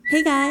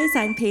Hey guys,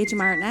 I'm Paige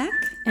Martinek.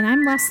 And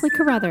I'm Leslie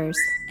Carruthers.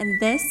 And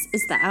this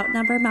is the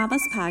Outnumbered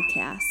Mamas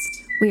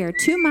podcast. We are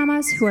two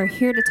mamas who are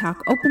here to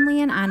talk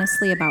openly and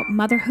honestly about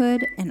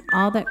motherhood and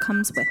all that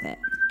comes with it.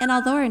 And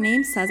although our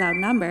name says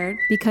Outnumbered,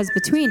 because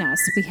between us,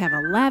 we have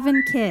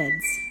 11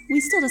 kids,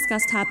 we still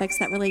discuss topics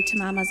that relate to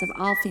mamas of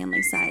all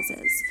family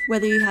sizes.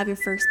 Whether you have your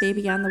first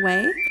baby on the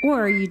way,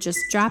 or you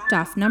just dropped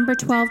off number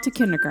 12 to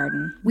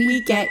kindergarten,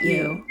 we get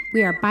you.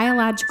 We are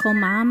biological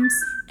moms,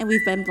 and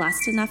we've been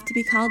blessed enough to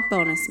be called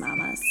bonus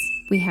mamas.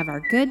 We have our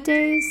good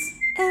days,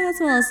 as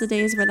well as the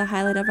days where the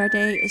highlight of our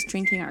day is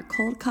drinking our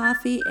cold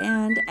coffee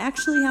and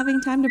actually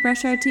having time to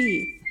brush our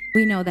teeth.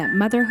 We know that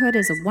motherhood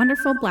is a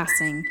wonderful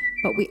blessing,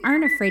 but we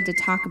aren't afraid to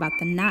talk about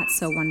the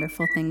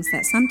not-so-wonderful things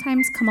that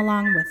sometimes come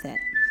along with it.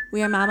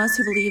 We are mamas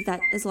who believe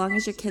that as long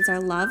as your kids are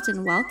loved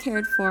and well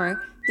cared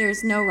for, there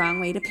is no wrong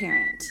way to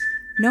parent.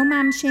 No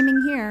mom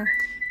shaming here.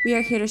 We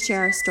are here to share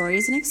our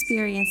stories and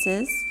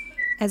experiences,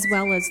 as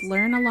well as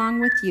learn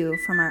along with you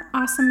from our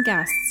awesome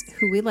guests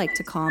who we like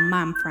to call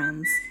mom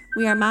friends.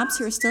 We are moms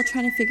who are still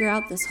trying to figure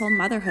out this whole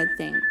motherhood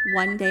thing,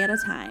 one day at a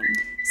time.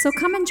 So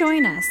come and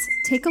join us.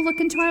 Take a look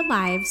into our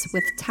lives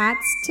with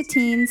tots to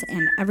teens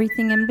and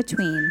everything in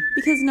between.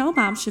 Because no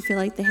mom should feel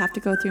like they have to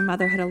go through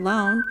motherhood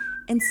alone.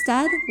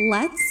 Instead,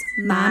 let's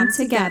mom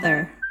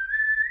together.